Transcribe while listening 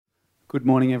Good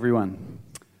morning, everyone.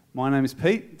 My name is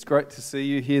Pete. It's great to see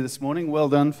you here this morning. Well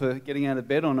done for getting out of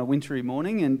bed on a wintry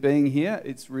morning and being here.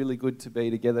 It's really good to be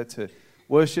together to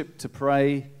worship, to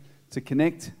pray, to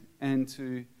connect, and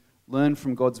to learn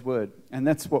from God's Word. And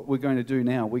that's what we're going to do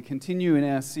now. We continue in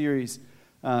our series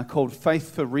called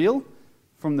Faith for Real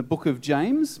from the book of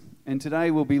James. And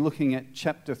today we'll be looking at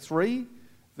chapter 3,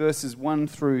 verses 1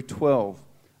 through 12.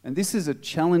 And this is a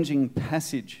challenging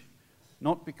passage,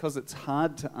 not because it's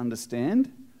hard to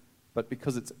understand, but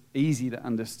because it's easy to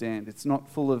understand. It's not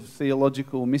full of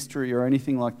theological mystery or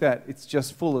anything like that. It's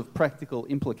just full of practical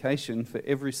implication for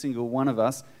every single one of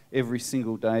us, every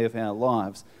single day of our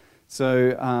lives.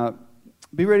 So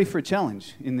be ready for a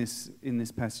challenge in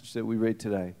this passage that we read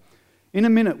today. In a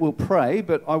minute we'll pray,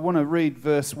 but I want to read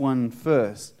verse 1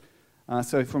 first.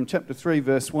 So from chapter 3,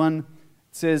 verse 1, it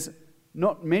says,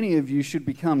 "Not many of you should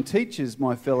become teachers,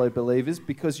 my fellow believers,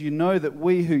 because you know that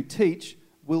we who teach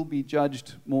will be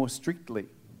judged more strictly."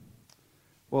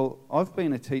 Well, I've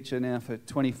been a teacher now for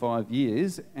 25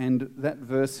 years, and that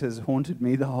verse has haunted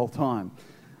me the whole time.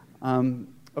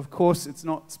 Of course, it's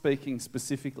not speaking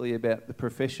specifically about the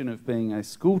profession of being a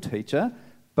school teacher,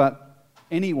 but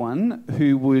anyone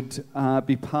who would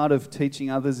be part of teaching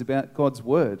others about God's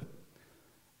Word.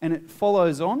 And it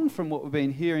follows on from what we've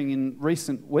been hearing in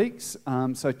recent weeks.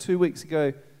 So 2 weeks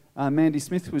ago, Mandy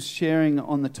Smith was sharing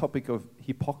on the topic of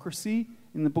hypocrisy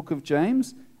in the book of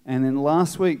James. And then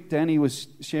last week, Danny was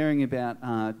sharing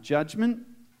about judgment.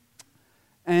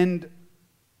 And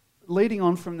leading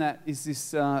on from that is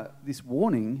this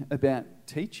warning about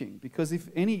teaching. Because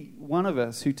if any one of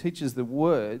us who teaches the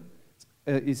Word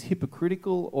is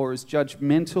hypocritical or is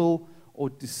judgmental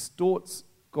or distorts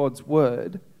God's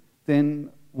Word, then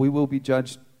we will be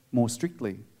judged more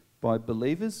strictly by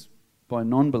believers, by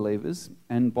non-believers,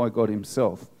 and by God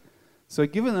Himself. So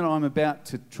given that I'm about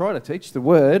to try to teach the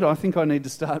Word, I think I need to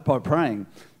start by praying.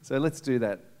 So let's do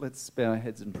that. Let's bow our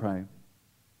heads and pray.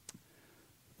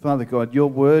 Father God, Your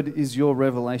Word is Your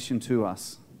revelation to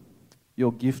us,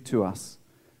 Your gift to us.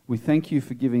 We thank You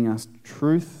for giving us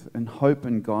truth and hope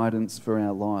and guidance for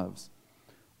our lives.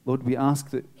 Lord, we ask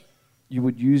that You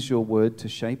would use Your Word to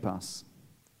shape us.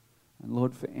 And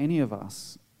Lord, for any of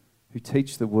us who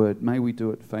teach the Word, may we do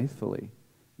it faithfully.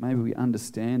 May we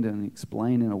understand and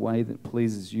explain in a way that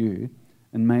pleases You,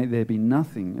 and may there be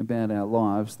nothing about our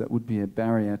lives that would be a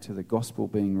barrier to the gospel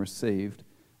being received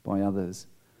by others.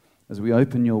 As we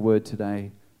open Your Word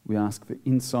today, we ask for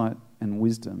insight and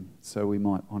wisdom so we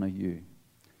might honour You.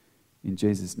 In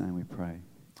Jesus' name we pray.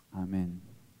 Amen.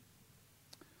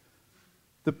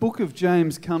 The book of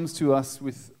James comes to us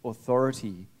with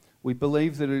authority. We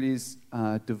believe that it is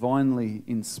divinely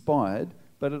inspired,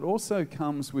 but it also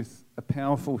comes with a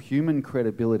powerful human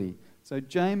credibility. So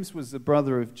James was the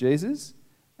brother of Jesus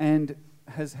and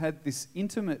has had this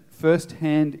intimate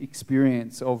first-hand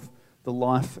experience of the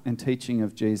life and teaching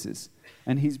of Jesus.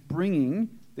 And he's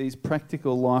bringing these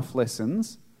practical life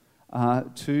lessons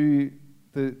to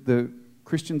the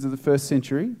Christians of the first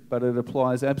century, but it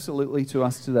applies absolutely to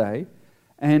us today.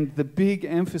 And the big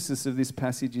emphasis of this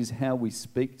passage is how we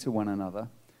speak to one another,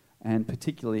 and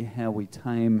particularly how we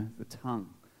tame the tongue.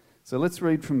 So let's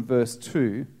read from verse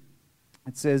 2.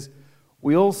 It says,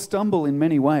 "We all stumble in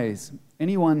many ways.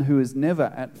 Anyone who is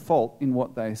never at fault in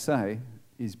what they say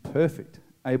is perfect,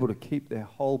 able to keep their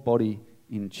whole body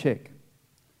in check."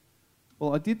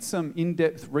 Well, I did some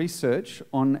in-depth research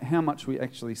on how much we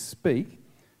actually speak.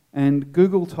 And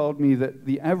Google told me that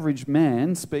the average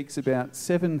man speaks about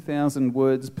 7,000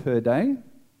 words per day,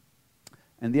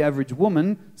 and the average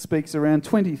woman speaks around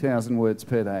 20,000 words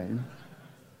per day.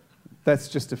 That's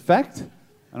just a fact,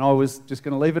 and I was just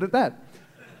going to leave it at that.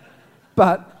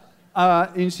 But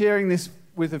in sharing this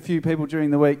with a few people during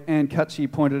the week, Anne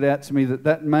Cutchie pointed out to me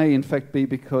that may in fact be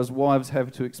because wives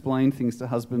have to explain things to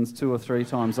husbands 2 or 3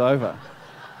 times over.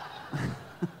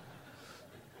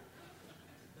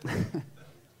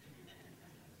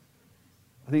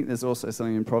 I think there's also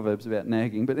something in Proverbs about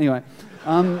nagging. But anyway,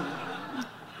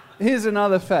 here's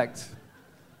another fact.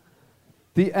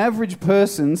 The average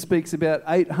person speaks about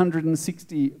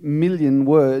 860 million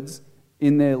words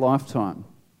in their lifetime.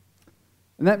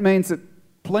 And that means that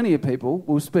plenty of people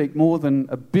will speak more than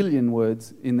 1 billion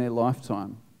words in their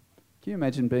lifetime. Can you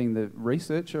imagine being the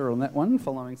researcher on that one,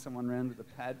 following someone around with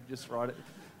a pad, just write it,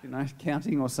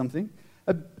 counting or something?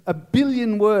 1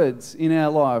 billion words in our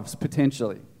lives,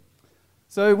 potentially.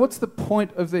 So what's the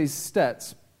point of these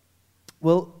stats?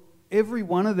 Well, every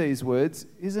one of these words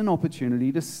is an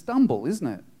opportunity to stumble, isn't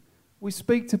it? We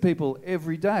speak to people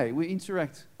every day. We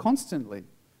interact constantly.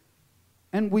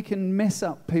 And we can mess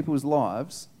up people's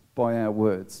lives by our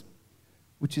words.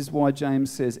 which is why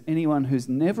James says anyone who's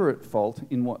never at fault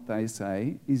in what they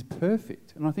say is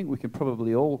perfect. And I think we can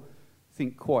probably all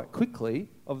think quite quickly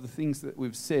of the things that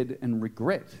we've said and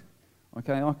regret.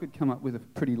 Okay, I could come up with a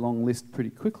pretty long list pretty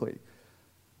quickly.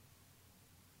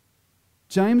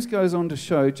 James goes on to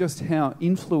show just how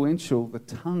influential the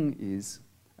tongue is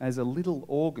as a little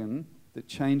organ that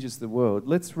changes the world.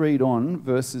 Let's read on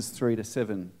verses 3 to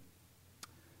 7.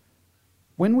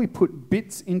 When we put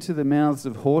bits into the mouths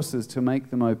of horses to make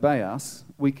them obey us,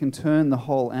 we can turn the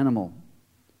whole animal.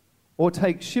 Or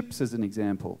take ships as an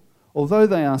example. Although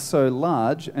they are so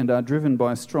large and are driven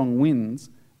by strong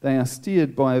winds, they are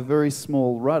steered by a very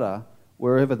small rudder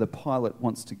wherever the pilot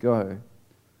wants to go.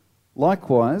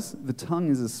 Likewise, the tongue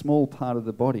is a small part of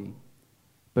the body,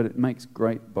 but it makes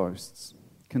great boasts.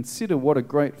 Consider what a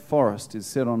great forest is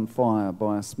set on fire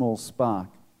by a small spark.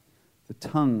 The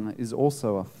tongue is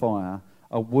also a fire,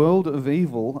 a world of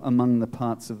evil among the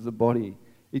parts of the body.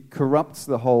 It corrupts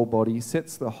the whole body,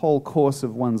 sets the whole course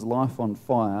of one's life on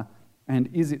fire, and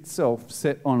is itself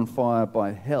set on fire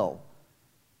by hell.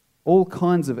 All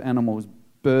kinds of animals,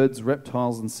 birds,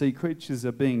 reptiles, and sea creatures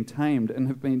are being tamed and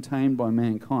have been tamed by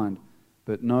mankind,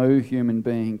 but no human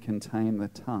being can tame the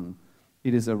tongue.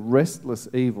 It is a restless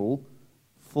evil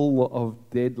full of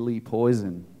deadly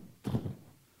poison.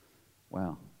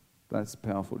 Wow, that's a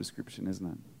powerful description, isn't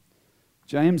it?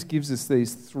 James gives us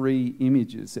these three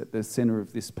images at the centre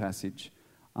of this passage.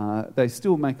 They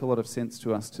still make a lot of sense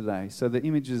to us today. So the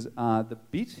images are the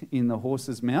bit in the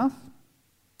horse's mouth,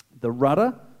 the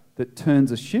rudder that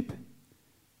turns a ship,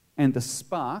 and the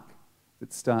spark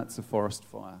that starts a forest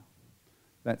fire.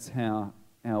 That's how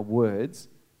our words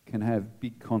can have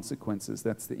big consequences.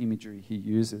 That's the imagery he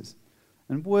uses.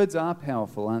 And words are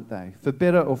powerful, aren't they? For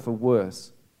better or for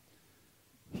worse.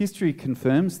 History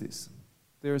confirms this.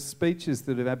 There are speeches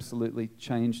that have absolutely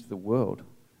changed the world.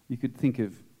 You could think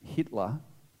of Hitler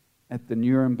at the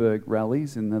Nuremberg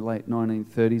rallies in the late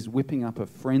 1930s, whipping up a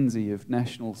frenzy of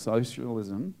National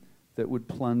Socialism that would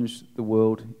plunge the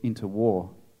world into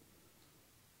war.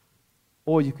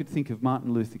 Or you could think of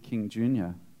Martin Luther King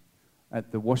Jr.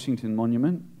 at the Washington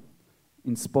Monument,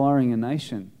 inspiring a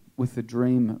nation with the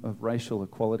dream of racial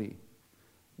equality.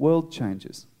 World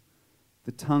changes.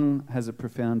 The tongue has a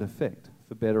profound effect,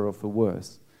 for better or for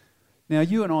worse. Now,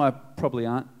 you and I probably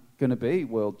aren't going to be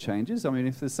world changers. I mean,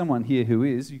 if there's someone here who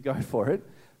is, you go for it.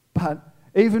 But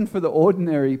even for the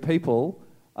ordinary people,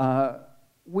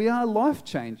 we are life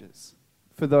changers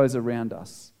for those around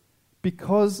us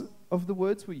because of the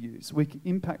words we use. We can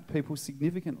impact people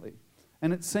significantly.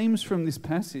 And it seems from this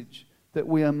passage that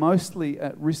we are mostly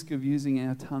at risk of using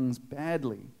our tongues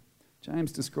badly.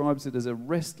 James describes it as a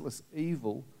restless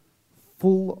evil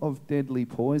full of deadly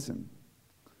poison.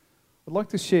 I'd like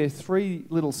to share three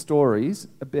little stories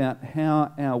about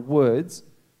how our words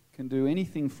can do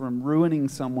anything from ruining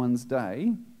someone's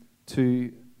day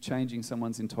to changing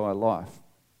someone's entire life.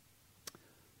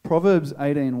 Proverbs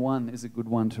 18:1 is a good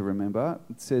one to remember.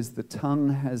 It says, "The tongue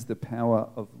has the power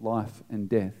of life and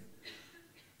death."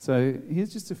 So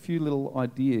here's just a few little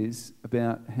ideas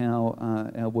about how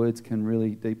our words can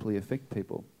really deeply affect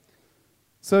people.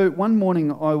 So one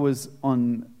morning I was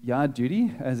on yard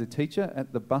duty as a teacher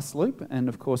at the bus loop, and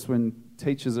of course when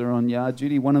teachers are on yard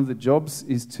duty, one of the jobs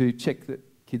is to check that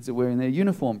kids are wearing their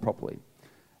uniform properly.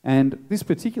 And this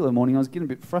particular morning I was getting a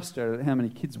bit frustrated at how many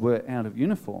kids were out of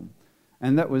uniform,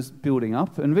 and that was building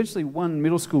up, and eventually one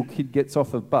middle school kid gets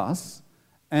off a bus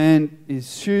and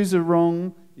his shoes are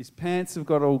wrong, his pants have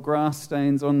got all grass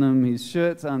stains on them, his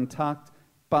shirt's untucked,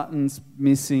 buttons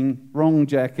missing, wrong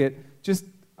jacket, just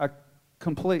a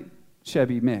complete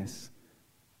shabby mess.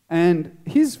 And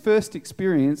his first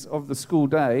experience of the school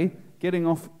day, getting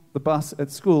off the bus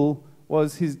at school,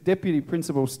 was his deputy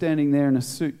principal standing there in a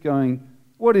suit going,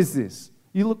 "What is this?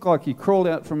 You look like you crawled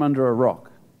out from under a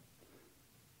rock."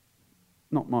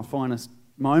 Not my finest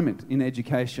moment in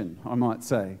education, I might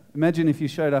say. Imagine if you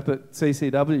showed up at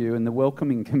CCW and the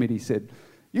welcoming committee said,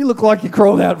 "You look like you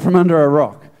crawled out from under a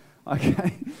rock."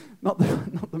 Okay, not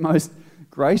the most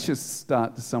gracious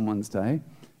start to someone's day.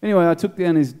 Anyway, I took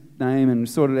down his name and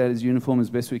sorted out his uniform as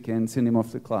best we can, sent him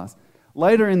off to class.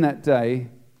 Later in that day,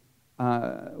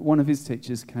 one of his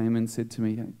teachers came and said to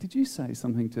me, "Did you say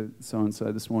something to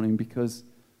so-and-so this morning? Because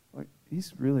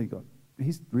he's really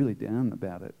down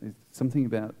about it. It's something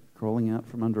about crawling out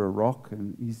from under a rock,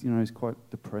 and he's quite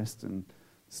depressed and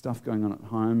stuff going on at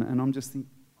home." And I'm just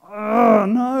thinking, oh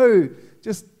no,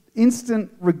 just instant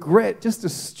regret, just a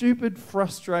stupid,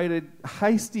 frustrated,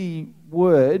 hasty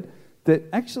word that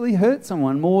actually hurt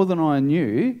someone more than I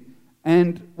knew.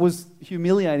 and was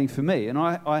humiliating for me. And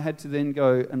I had to then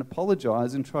go and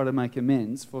apologise and try to make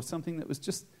amends for something that was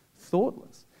just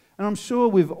thoughtless. And I'm sure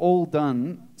we've all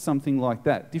done something like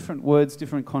that, different words,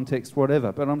 different context,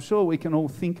 whatever. But I'm sure we can all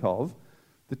think of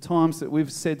the times that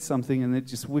we've said something and then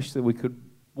just wish that we could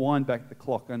wind back the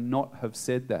clock and not have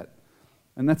said that.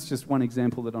 And that's just one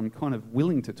example that I'm kind of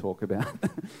willing to talk about.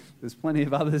 There's plenty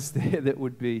of others there that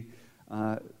would be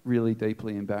really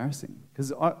deeply embarrassing.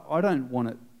 Because I don't want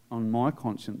it on my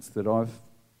conscience that I've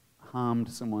harmed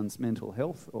someone's mental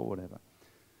health or whatever.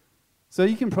 So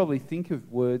you can probably think of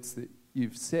words that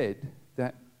you've said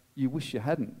that you wish you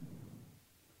hadn't.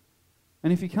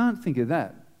 And if you can't think of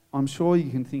that, I'm sure you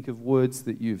can think of words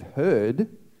that you've heard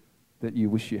that you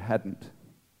wish you hadn't.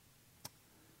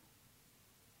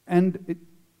 And it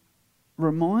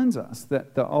reminds us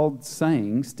that the old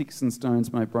saying, sticks and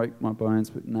stones may break my bones,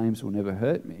 but names will never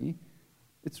hurt me,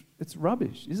 it's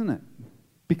rubbish, isn't it?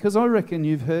 Because I reckon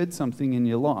you've heard something in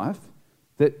your life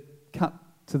that cut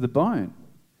to the bone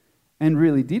and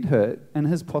really did hurt and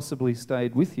has possibly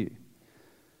stayed with you.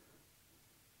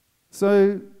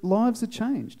 So lives are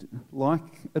changed, like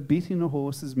a bit in a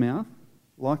horse's mouth,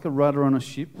 like a rudder on a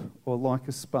ship, or like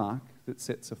a spark that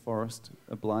sets a forest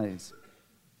ablaze.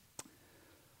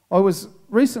 I was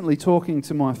recently talking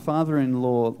to my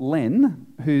father-in-law, Len,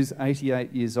 who's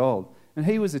 88 years old, and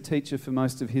he was a teacher for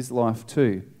most of his life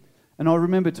too. And I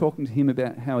remember talking to him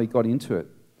about how he got into it.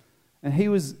 And he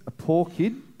was a poor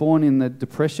kid, born in the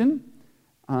Depression,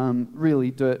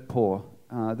 really dirt poor.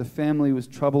 The family was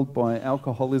troubled by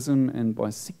alcoholism and by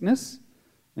sickness,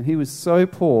 and he was so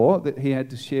poor that he had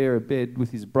to share a bed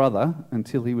with his brother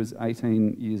until he was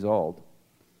 18 years old.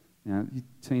 Now, you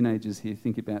teenagers here,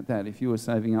 think about that. If you were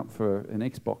saving up for an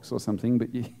Xbox or something, but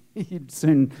you'd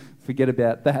soon forget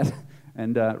about that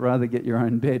and rather get your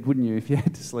own bed, wouldn't you, if you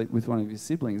had to sleep with one of your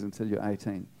siblings until you're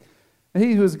 18.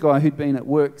 He was a guy who'd been at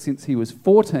work since he was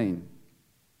 14.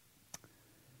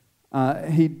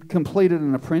 He'd completed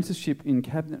an apprenticeship in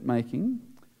cabinet making,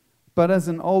 but as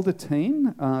an older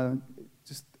teen,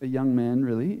 just a young man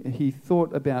really, he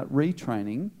thought about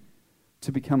retraining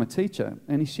to become a teacher,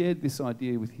 and he shared this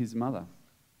idea with his mother.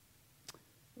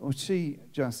 Well, she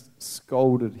just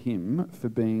scolded him for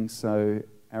being so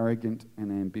arrogant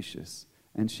and ambitious,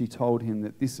 and she told him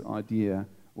that this idea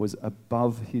was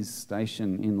above his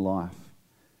station in life.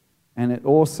 And it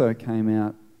also came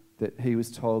out that he was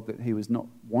told that he was not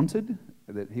wanted,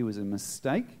 that he was a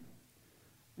mistake,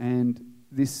 and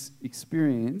this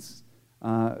experience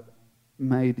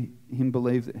made him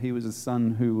believe that he was a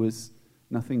son who was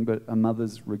nothing but a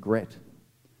mother's regret.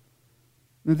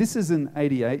 Now, this is an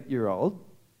 88-year-old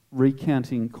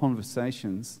recounting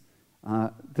conversations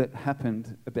that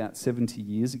happened about 70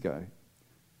 years ago.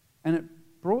 And it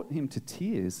brought him to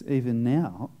tears, even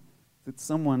now, that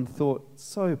someone thought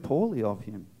so poorly of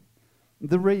him.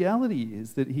 The reality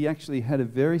is that he actually had a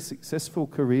very successful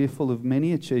career full of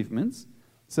many achievements,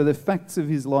 so the facts of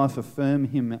his life affirm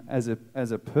him as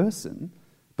a person,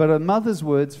 but a mother's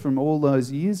words from all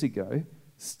those years ago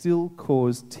still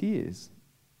caused tears.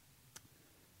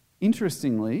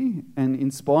 Interestingly and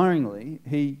inspiringly,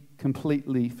 he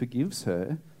completely forgives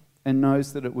her and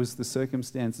knows that it was the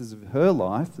circumstances of her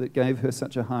life that gave her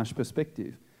such a harsh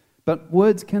perspective. But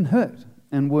words can hurt,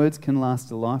 and words can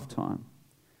last a lifetime.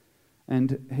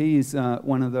 And he is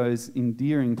one of those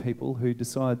endearing people who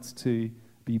decides to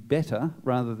be better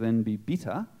rather than be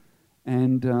bitter,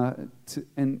 and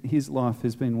his life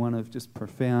has been one of just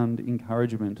profound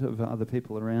encouragement of other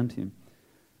people around him.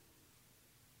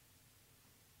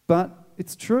 But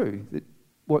it's true that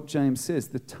what James says,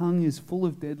 the tongue is full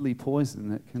of deadly poison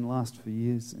that can last for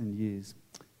years and years.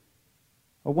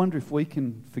 I wonder if we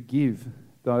can forgive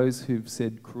those who've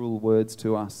said cruel words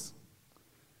to us.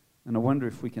 And I wonder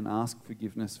if we can ask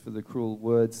forgiveness for the cruel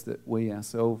words that we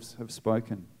ourselves have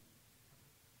spoken.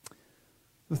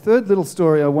 The third little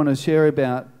story I want to share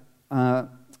about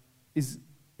is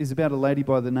about a lady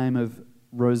by the name of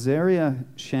Rosaria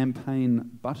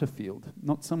Champagne Butterfield.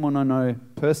 Not someone I know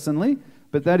personally,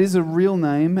 but that is a real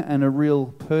name and a real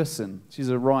person. She's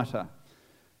a writer.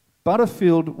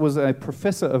 Butterfield was a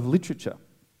professor of literature.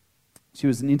 She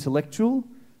was an intellectual,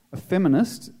 a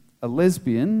feminist, a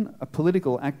lesbian, a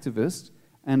political activist,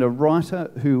 and a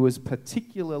writer who was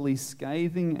particularly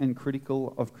scathing and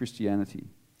critical of Christianity.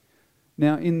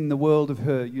 Now, in the world of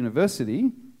her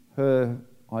university, her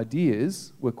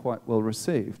ideas were quite well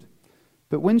received.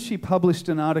 But when she published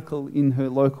an article in her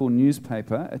local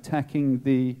newspaper attacking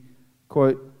the,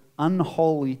 quote,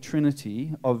 unholy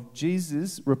trinity of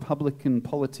Jesus, Republican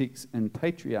politics, and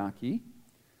patriarchy,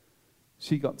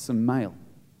 she got some mail.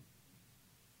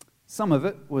 Some of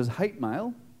it was hate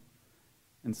mail,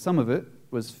 and some of it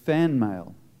was fan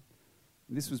mail.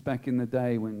 This was back in the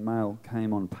day when mail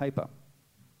came on paper.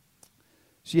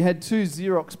 She had 2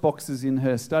 Xerox boxes in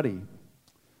her study,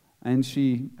 and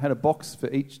she had a box for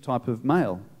each type of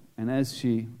mail. And as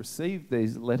she received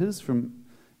these letters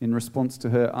in response to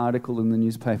her article in the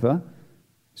newspaper,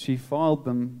 she filed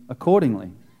them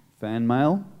accordingly. Fan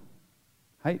mail,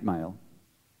 hate mail,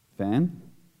 fan,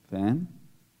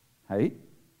 hate,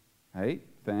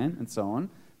 fan, and so on.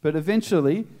 But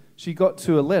eventually, she got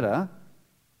to a letter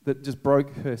that just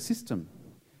broke her system.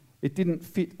 It didn't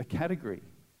fit a category,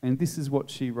 and this is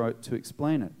what she wrote to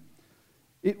explain it.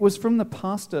 It was from the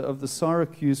pastor of the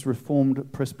Syracuse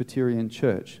Reformed Presbyterian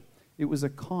Church. It was a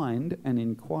kind and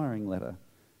inquiring letter.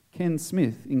 Ken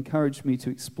Smith encouraged me to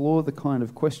explore the kind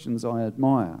of questions I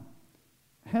admire.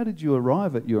 How did you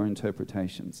arrive at your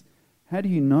interpretations? How do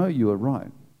you know you are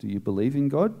right? Do you believe in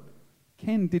God?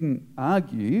 Ken didn't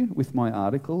argue with my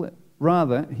article.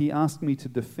 Rather, he asked me to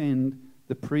defend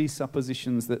the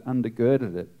presuppositions that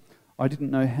undergirded it. I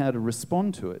didn't know how to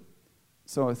respond to it,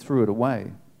 so I threw it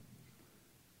away.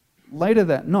 Later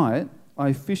that night,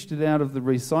 I fished it out of the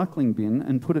recycling bin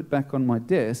and put it back on my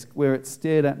desk, where it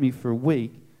stared at me for a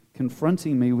week,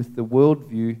 confronting me with the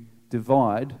worldview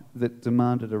divide that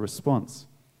demanded a response.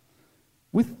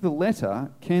 With the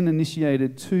letter, Ken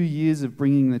initiated 2 years of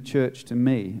bringing the church to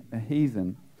me, a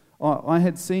heathen. I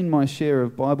had seen my share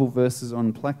of Bible verses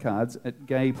on placards at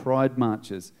gay pride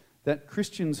marches. That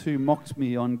Christians who mocked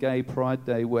me on Gay Pride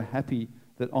Day were happy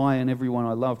that I and everyone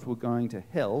I loved were going to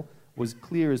hell was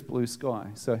clear as blue sky.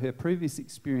 So her previous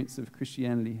experience of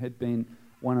Christianity had been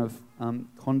one of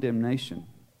condemnation.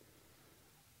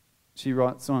 She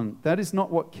writes on, that is not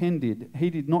what Ken did. He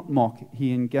did not mock,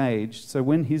 he engaged. So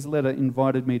when his letter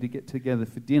invited me to get together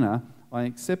for dinner, I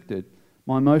accepted.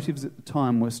 My motives at the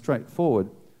time were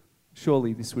straightforward.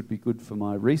 Surely this would be good for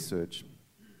my research.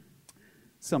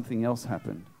 Something else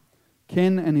happened.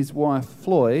 Ken and his wife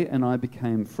Floy and I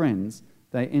became friends.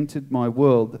 They entered my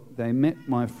world. They met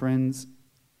my friends.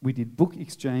 We did book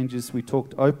exchanges. We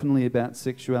talked openly about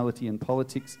sexuality and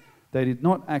politics. They did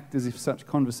not act as if such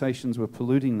conversations were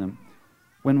polluting them.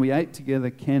 When we ate together,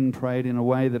 Ken prayed in a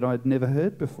way that I'd never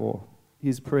heard before.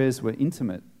 His prayers were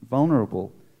intimate,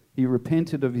 vulnerable. He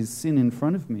repented of his sin in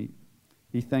front of me.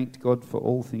 He thanked God for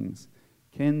all things.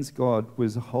 Ken's God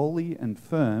was holy and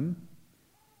firm,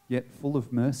 yet full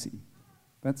of mercy.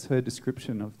 That's her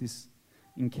description of this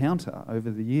encounter over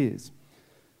the years.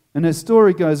 And her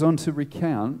story goes on to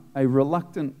recount a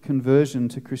reluctant conversion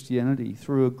to Christianity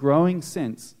through a growing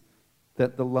sense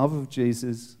that the love of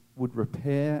Jesus would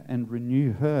repair and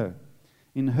renew her.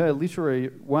 In her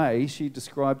literary way, she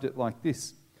described it like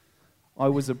this: I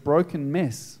was a broken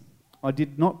mess. I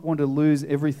did not want to lose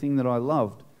everything that I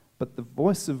loved, but the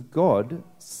voice of God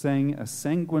sang a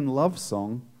sanguine love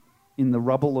song in the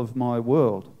rubble of my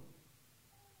world.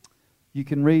 You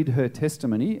can read her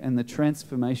testimony and the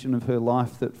transformation of her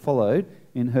life that followed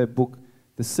in her book,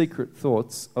 The Secret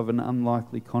Thoughts of an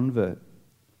Unlikely Convert.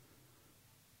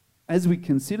 As we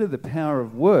consider the power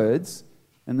of words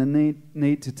and the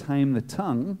need to tame the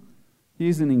tongue,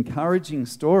 here's an encouraging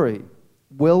story.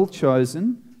 Well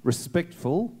chosen,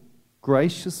 respectful,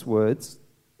 gracious words,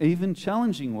 even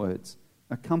challenging words,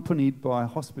 accompanied by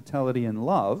hospitality and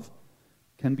love,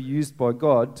 can be used by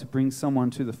God to bring someone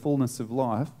to the fullness of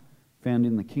life found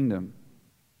in the kingdom.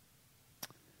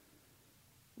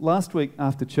 Last week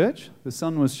after church, the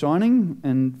sun was shining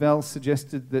and Val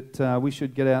suggested that we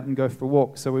should get out and go for a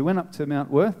walk. So we went up to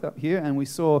Mount Worth up here and we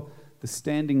saw the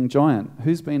Standing Giant.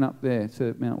 Who's been up there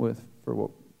to Mount Worth for a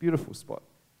walk? Beautiful spot,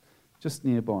 just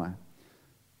nearby.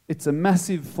 It's a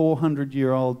massive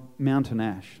 400-year-old mountain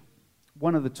ash,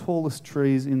 one of the tallest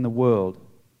trees in the world,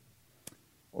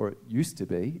 or it used to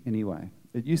be anyway.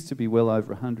 It used to be well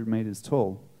over 100 metres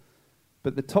tall.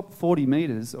 But the top 40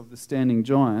 metres of the Standing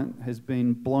Giant has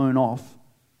been blown off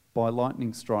by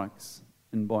lightning strikes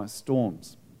and by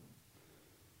storms.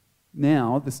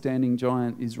 Now the Standing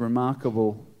Giant is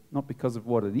remarkable not because of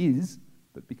what it is,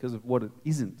 but because of what it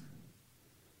isn't.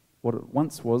 What it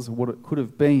once was or what it could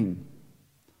have been.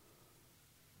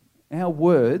 Our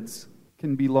words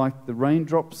can be like the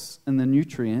raindrops and the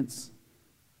nutrients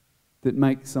that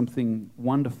make something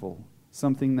wonderful,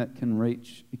 something that can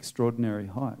reach extraordinary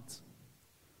heights.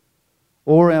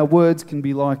 Or our words can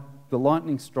be like the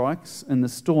lightning strikes and the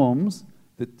storms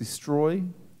that destroy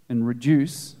and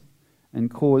reduce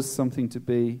and cause something to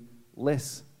be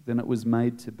less than it was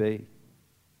made to be.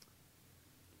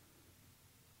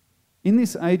 In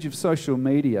this age of social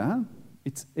media,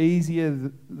 it's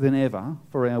easier than ever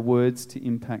for our words to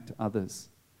impact others.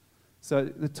 So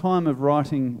the time of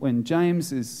writing when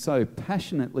James is so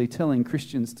passionately telling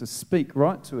Christians to speak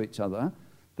right to each other,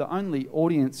 the only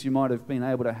audience you might have been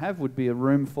able to have would be a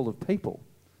room full of people.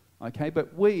 Okay,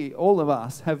 but we, all of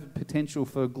us, have potential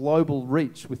for global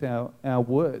reach with our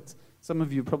words. Some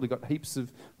of you have probably got heaps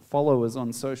of followers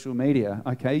on social media.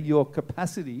 Okay, your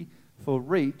capacity for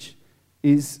reach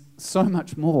is so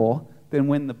much more than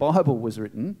when the Bible was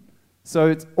written. So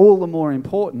it's all the more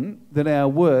important that our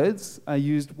words are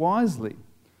used wisely.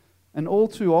 And all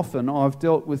too often I've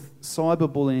dealt with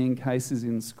cyberbullying cases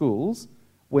in schools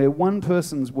where one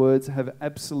person's words have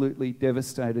absolutely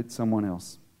devastated someone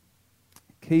else.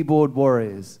 Keyboard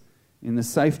warriors, in the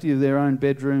safety of their own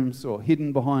bedrooms or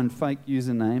hidden behind fake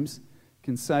usernames,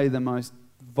 can say the most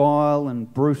vile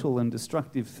and brutal and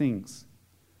destructive things,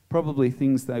 probably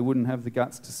things they wouldn't have the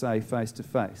guts to say face to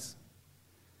face.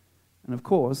 And of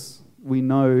course, we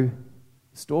know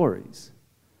stories,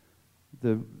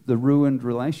 the ruined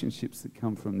relationships that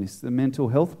come from this, the mental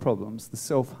health problems, the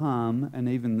self-harm, and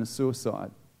even the suicide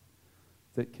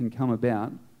that can come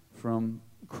about from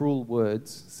cruel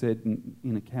words said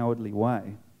in a cowardly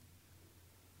way.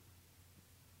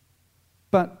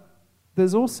 But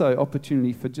there's also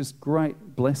opportunity for just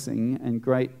great blessing and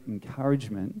great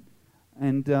encouragement.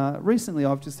 And recently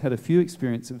I've just had a few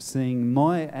experiences of seeing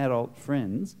my adult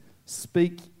friends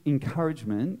speak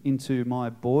encouragement into my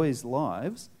boys'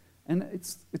 lives, and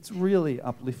it's really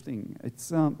uplifting.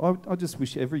 It's I just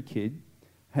wish every kid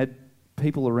had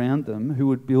people around them who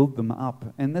would build them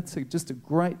up, and that's just a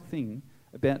great thing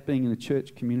about being in a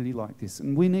church community like this.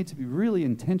 And we need to be really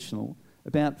intentional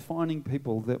about finding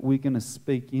people that we're going to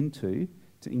speak into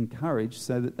to encourage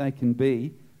so that they can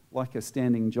be like a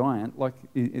standing giant, like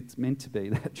it's meant to be,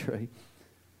 that tree.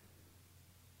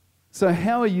 So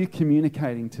how are you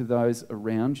communicating to those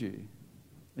around you?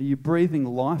 Are you breathing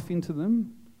life into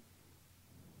them,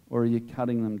 or are you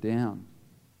cutting them down?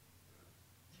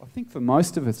 I think for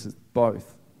most of us it's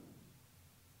both.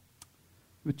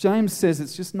 But James says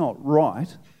it's just not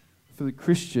right for the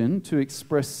Christian to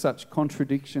express such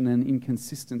contradiction and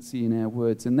inconsistency in our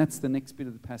words. And that's the next bit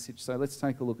of the passage. So let's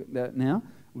take a look at that now.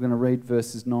 We're going to read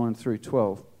verses 9 through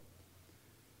 12.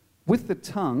 With the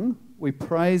tongue we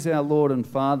praise our Lord and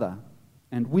Father,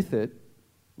 and with it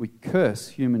we curse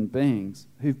human beings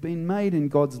who've been made in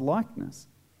God's likeness.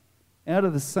 Out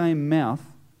of the same mouth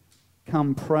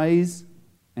come praise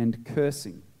and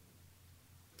cursing.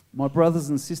 My brothers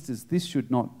and sisters, this should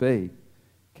not be.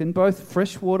 Can both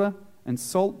fresh water and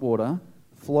salt water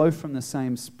flow from the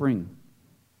same spring?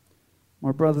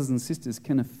 My brothers and sisters,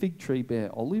 can a fig tree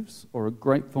bear olives or a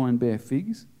grapevine bear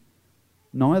figs?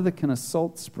 Neither can a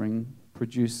salt spring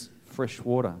produce fresh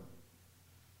water.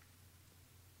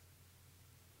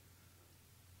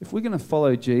 If we're going to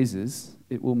follow Jesus,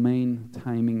 it will mean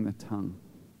taming the tongue.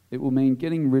 It will mean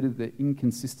getting rid of the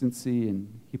inconsistency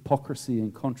and hypocrisy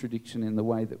and contradiction in the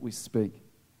way that we speak.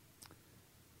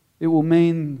 It will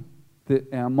mean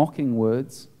that our mocking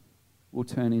words will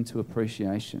turn into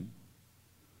appreciation.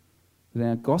 That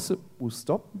our gossip will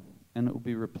stop and it will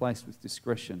be replaced with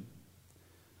discretion.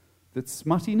 That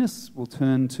smuttiness will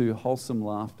turn to wholesome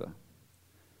laughter.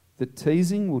 That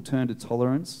teasing will turn to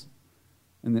tolerance,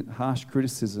 and that harsh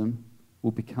criticism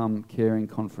will become caring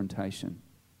confrontation.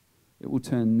 It will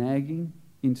turn nagging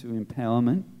into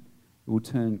empowerment. It will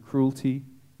turn cruelty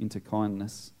into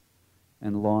kindness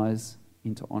and lies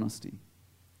into honesty.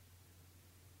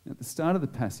 At the start of the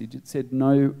passage, it said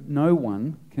no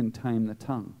one can tame the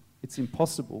tongue. It's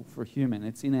impossible for a human.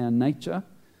 It's in our nature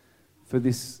for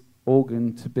this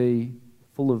organ to be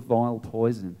full of vile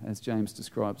poison, as James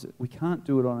describes it. We can't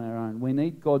do it on our own. We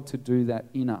need God to do that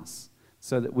in us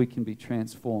so that we can be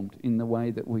transformed in the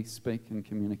way that we speak and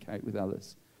communicate with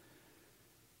others.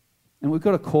 And we've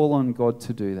got to call on God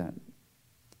to do that.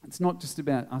 It's not just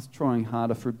about us trying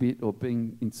harder for a bit or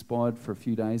being inspired for a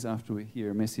few days after we hear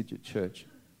a message at church.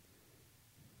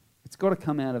 It's got to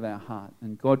come out of our heart,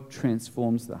 and God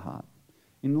transforms the heart.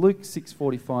 In Luke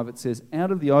 6:45 it says,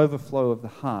 out of the overflow of the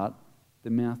heart,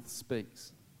 the mouth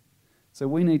speaks. So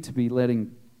we need to be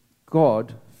letting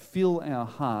God fill our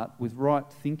heart with right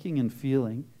thinking and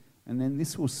feeling, and then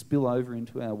this will spill over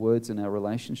into our words and our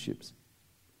relationships.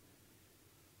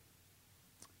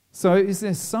 So is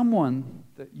there someone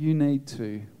that you need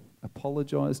to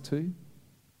apologise to?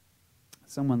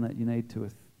 Someone that you need to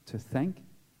thank?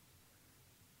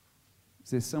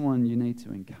 Is there someone you need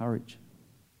to encourage?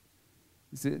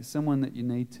 Is there someone that you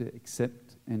need to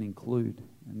accept and include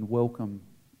and welcome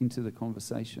into the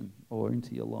conversation or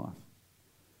into your life?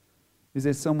 Is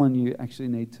there someone you actually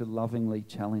need to lovingly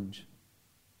challenge?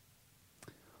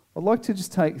 I'd like to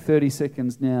just take 30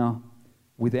 seconds now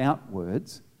without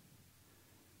words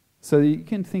So you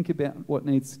can think about what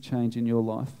needs to change in your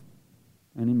life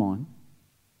and in mine.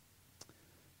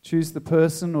 Choose the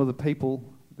person or the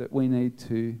people that we need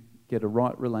to get a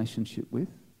right relationship with,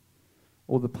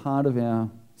 or the part of our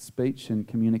speech and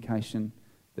communication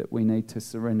that we need to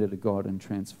surrender to God and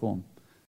transform.